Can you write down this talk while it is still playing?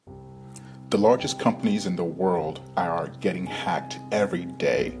The largest companies in the world are getting hacked every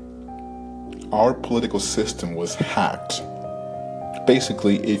day. Our political system was hacked.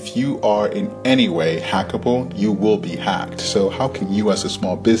 Basically, if you are in any way hackable, you will be hacked. So how can you as a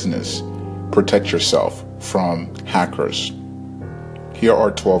small business protect yourself from hackers? Here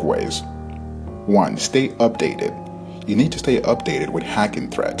are 12 ways. 1. Stay updated. You need to stay updated with hacking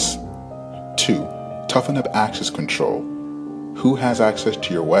threats. 2. Toughen up access control. Who has access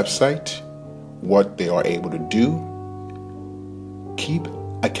to your website? What they are able to do? Keep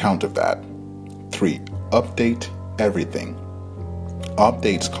account of that. 3. Update everything.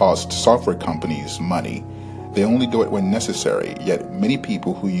 Updates cost software companies money. They only do it when necessary, yet many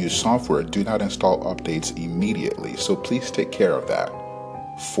people who use software do not install updates immediately, so please take care of that.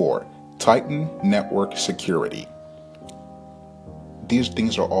 4. Tighten network security. These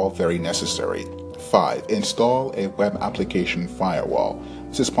things are all very necessary. 5. Install a web application firewall.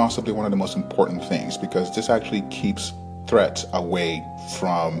 This is possibly one of the most important things because this actually keeps threats away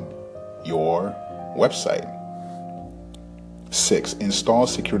from your website. 6. Install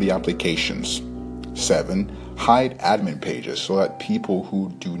security applications. 7. Hide admin pages so that people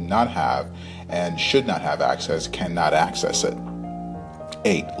who do not have and should not have access cannot access it.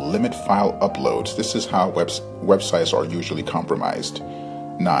 8. Limit file uploads. This is how websites are usually compromised.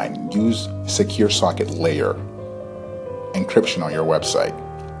 9. Use secure socket layer encryption on your website.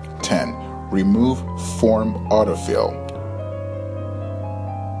 10. Remove form autofill.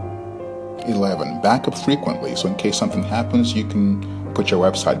 11. Backup frequently, so in case something happens, you can put your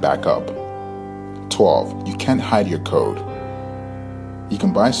website back up. 12. You can't hide your code. You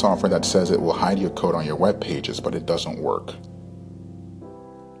can buy software that says it will hide your code on your web pages, but it doesn't work.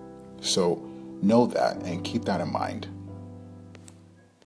 So know that and keep that in mind.